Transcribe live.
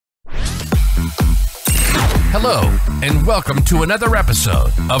Hello, and welcome to another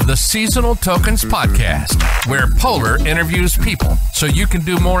episode of the Seasonal Tokens Podcast, where Polar interviews people so you can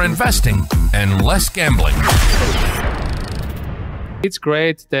do more investing and less gambling. It's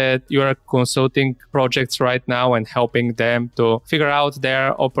great that you are consulting projects right now and helping them to figure out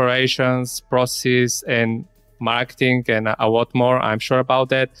their operations, process, and marketing, and a lot more. I'm sure about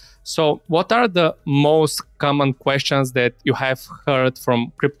that. So what are the most common questions that you have heard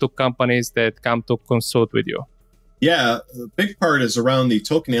from crypto companies that come to consult with you? Yeah, the big part is around the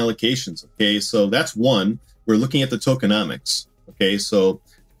token allocations. Okay, so that's one. We're looking at the tokenomics. Okay, so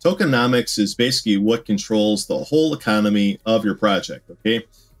tokenomics is basically what controls the whole economy of your project. Okay,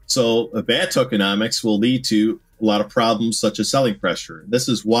 so a bad tokenomics will lead to a lot of problems such as selling pressure. This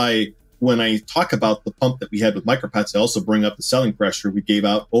is why when I talk about the pump that we had with Micropots, I also bring up the selling pressure. We gave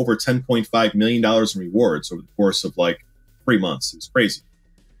out over $10.5 million in rewards over the course of like 3 months. It's crazy.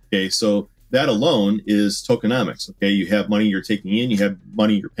 Okay, so that alone is tokenomics. Okay, you have money you're taking in, you have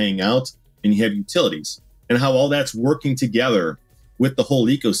money you're paying out, and you have utilities. And how all that's working together with the whole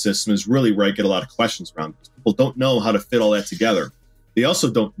ecosystem is really where I get a lot of questions around. People don't know how to fit all that together. They also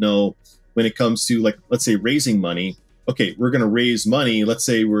don't know when it comes to, like, let's say raising money. Okay, we're going to raise money. Let's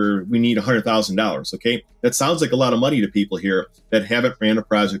say we need $100,000. Okay, that sounds like a lot of money to people here that haven't ran a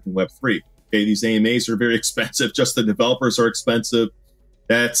project in Web3. Okay, these AMAs are very expensive. Just the developers are expensive.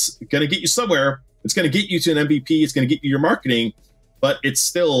 That's going to get you somewhere. It's going to get you to an MVP. It's going to get you your marketing, but it's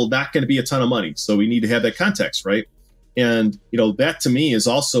still not going to be a ton of money. So we need to have that context, right? And that to me is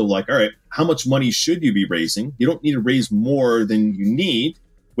also like, all right, how much money should you be raising? You don't need to raise more than you need.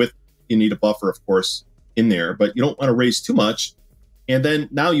 You need a buffer, of course, in there, but you don't want to raise too much. And then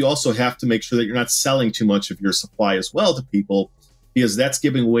now you also have to make sure that you're not selling too much of your supply as well to people, because that's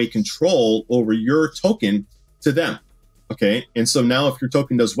giving away control over your token to them. Okay. And so now if your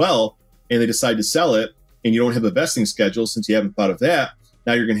token does well and they decide to sell it and you don't have a vesting schedule, since you haven't thought of that,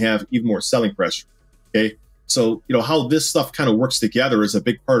 now you're going to have even more selling pressure. Okay. So, how this stuff kind of works together is a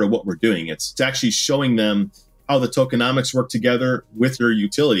big part of what we're doing. It's actually showing them how the tokenomics work together with your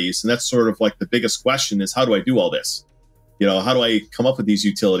utilities. And that's sort of like the biggest question is, how do I do all this? How do I come up with these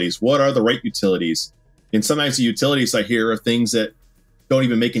utilities? What are the right utilities? And sometimes the utilities I hear are things that don't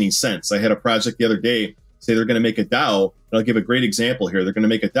even make any sense. I had a project the other day say they're going to make a DAO. And I'll give a great example here. They're going to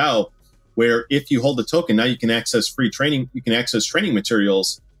make a DAO where if you hold the token, now you can access free training. You can access training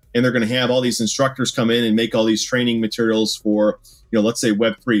materials, and they're going to have all these instructors come in and make all these training materials for, let's say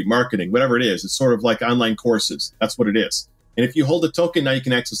Web3 marketing, whatever it is. It's sort of like online courses. That's what it is. And if you hold the token, now you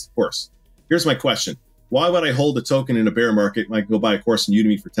can access the course. Here's my question. Why would I hold a token in a bear market when I can go buy a course on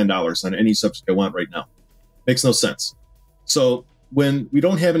Udemy for $10 on any subject I want right now? Makes no sense. So when we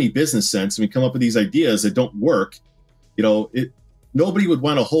don't have any business sense and we come up with these ideas that don't work, nobody would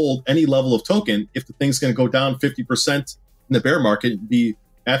want to hold any level of token if the thing's going to go down 50% in the bear market and be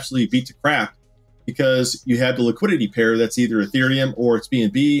absolutely beat to crap, because you have the liquidity pair that's either Ethereum or it's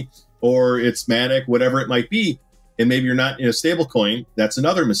BNB or it's Matic, whatever it might be. And maybe you're not in a stable coin. That's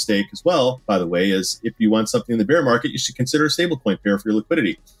another mistake as well, by the way, is if you want something in the bear market, you should consider a stable coin pair for your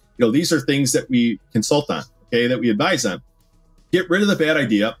liquidity. These are things that we consult on, okay, that we advise on. Get rid of the bad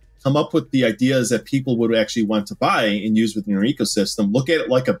idea, come up with the ideas that people would actually want to buy and use within your ecosystem. Look at it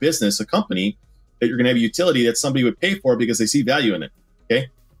like a business, a company that you're going to have a utility that somebody would pay for because they see value in it. Okay.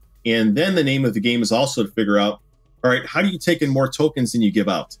 And then the name of the game is also to figure out, all right, how do you take in more tokens than you give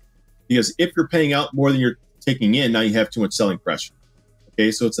out? Because if you're paying out more than you're taking in, now you have too much selling pressure.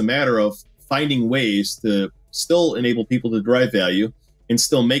 Okay. So it's a matter of finding ways to still enable people to derive value and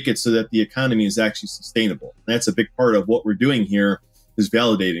still make it so that the economy is actually sustainable. And that's a big part of what we're doing here, is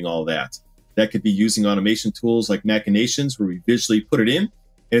validating all that. That could be using automation tools like machinations, where we visually put it in, and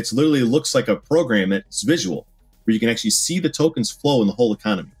it's literally looks like a program that's visual, where you can actually see the tokens flow in the whole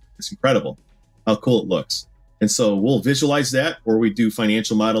economy. It's incredible how cool it looks. And so we'll visualize that, or we do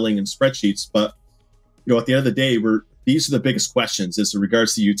financial modeling and spreadsheets. But at the end of the day, these are the biggest questions as in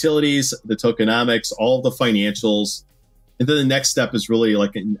regards to utilities, the tokenomics, all the financials. And then the next step is really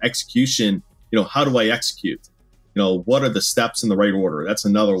like an execution. How do I execute? What are the steps in the right order? That's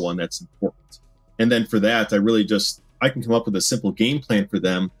another one that's important. And then for that, I can come up with a simple game plan for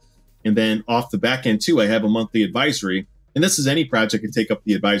them. And then off the back end too, I have a monthly advisory. And this is any project can take up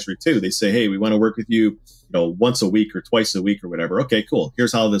the advisory too. They say, hey, we want to work with you, once a week or twice a week or whatever. Okay, cool.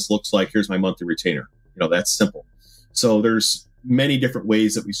 Here's how this looks like. Here's my monthly retainer. That's simple. So there's many different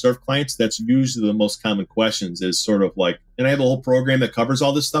ways that we serve clients. That's usually the most common questions, is sort of like, and I have a whole program that covers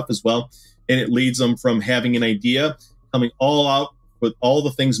all this stuff as well. And it leads them from having an idea, coming all out with all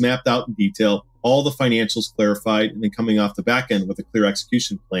the things mapped out in detail, all the financials clarified, and then coming off the back end with a clear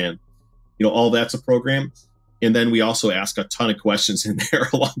execution plan. All that's a program. And then we also ask a ton of questions in there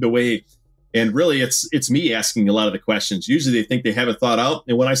along the way. And really, it's me asking a lot of the questions. Usually they think they have it thought out.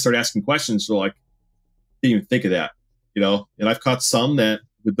 And when I start asking questions, they're like, didn't even think of that, And I've caught some that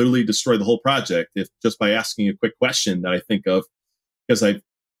would literally destroy the whole project if just by asking a quick question that I think of, because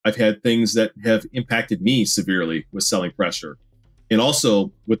I've had things that have impacted me severely with selling pressure. And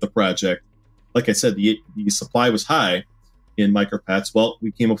also with the project, like I said, the supply was high in micropets. Well,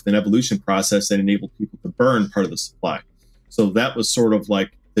 we came up with an evolution process that enabled people to burn part of the supply. So that was sort of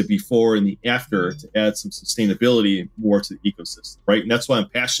like the before and the after to add some sustainability more to the ecosystem, right? And that's why I'm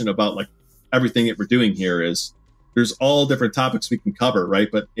passionate about like everything that we're doing here is there's all different topics we can cover, right?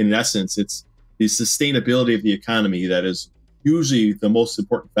 But in essence, it's the sustainability of the economy that is usually the most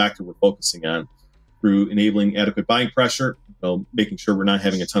important factor we're focusing on through enabling adequate buying pressure, making sure we're not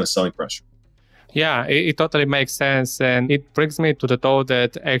having a ton of selling pressure. Yeah, it totally makes sense. And it brings me to the thought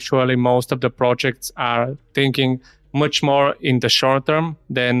that actually most of the projects are thinking much more in the short term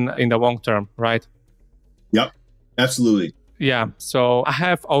than in the long term, right? Yep, absolutely. Yeah, so I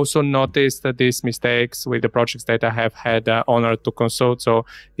have also noticed that these mistakes with the projects that I have had the honor to consult. So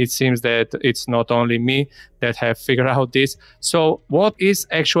it seems that it's not only me that have figured out this. So what is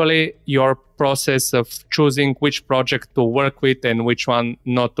actually your process of choosing which project to work with and which one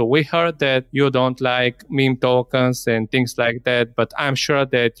not to? We heard that you don't like meme tokens and things like that, but I'm sure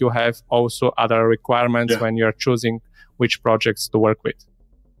that you have also other requirements when you're choosing which projects to work with.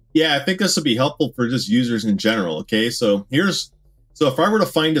 Yeah, I think this would be helpful for just users in general. Okay, so if I were to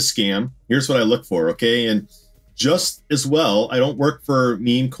find a scam, here's what I look for. Okay, and just as well, I don't work for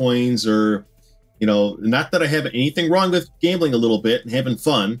meme coins or, not that I have anything wrong with gambling a little bit and having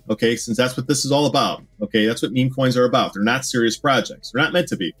fun. Okay, since that's what this is all about. Okay, that's what meme coins are about. They're not serious projects. They're not meant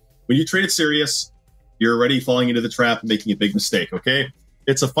to be. When you trade it serious, you're already falling into the trap and making a big mistake. Okay.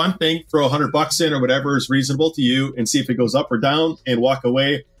 It's a fun thing. Throw $100 in or whatever is reasonable to you and see if it goes up or down and walk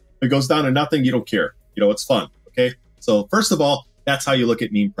away. If it goes down to nothing, you don't care. It's fun. Okay. So first of all, that's how you look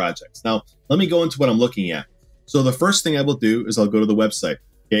at meme projects. Now, let me go into what I'm looking at. So the first thing I will do is I'll go to the website.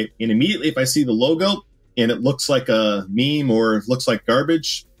 Okay. And immediately if I see the logo and it looks like a meme or it looks like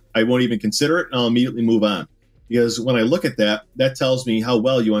garbage, I won't even consider it and I'll immediately move on. Because when I look at that, that tells me how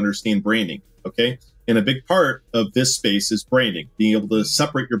well you understand branding. Okay. And a big part of this space is branding, being able to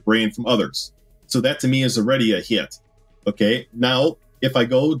separate your brand from others. So that to me is already a hit. Okay. Now, if I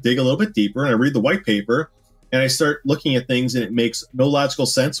go dig a little bit deeper and I read the white paper and I start looking at things and it makes no logical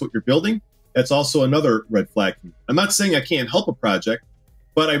sense what you're building, that's also another red flag. I'm not saying I can't help a project,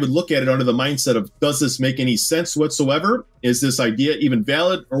 but I would look at it under the mindset of, does this make any sense whatsoever? Is this idea even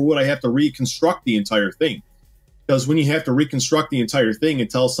valid, or would I have to reconstruct the entire thing? Because when you have to reconstruct the entire thing and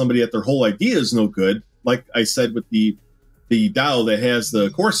tell somebody that their whole idea is no good, like I said with the DAO that has the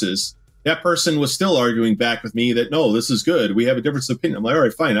courses, that person was still arguing back with me that, no, this is good. We have a difference of opinion. I'm like, all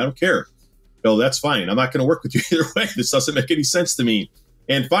right, fine. I don't care. That's fine. I'm not going to work with you either way. This doesn't make any sense to me.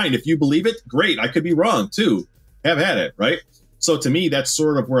 And fine, if you believe it, great. I could be wrong too. Have had it, right? So to me, that's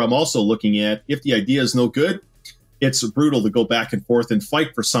sort of where I'm also looking at. If the idea is no good, it's brutal to go back and forth and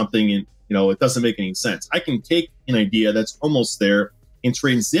fight for something and, it doesn't make any sense. I can take an idea that's almost there and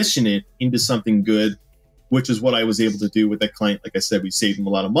transition it into something good, which is what I was able to do with that client. Like I said, we saved them a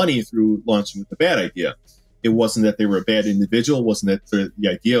lot of money through launching with a bad idea. It wasn't that they were a bad individual. It wasn't that the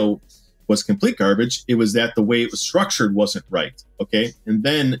idea was complete garbage. It was that the way it was structured wasn't right. Okay. And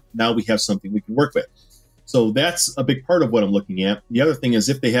then now we have something we can work with. So that's a big part of what I'm looking at. The other thing is,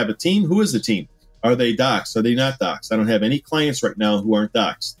 if they have a team, who is the team? Are they doxxed? Are they not doxxed? I don't have any clients right now who aren't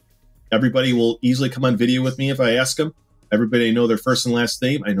doxxed. Everybody will easily come on video with me if I ask them. Everybody know their first and last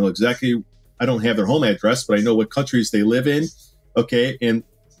name. I know exactly, I don't have their home address, but I know what countries they live in. Okay. And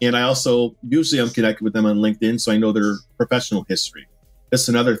I also, usually I'm connected with them on LinkedIn, so I know their professional history. That's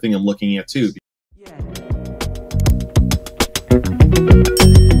another thing I'm looking at too,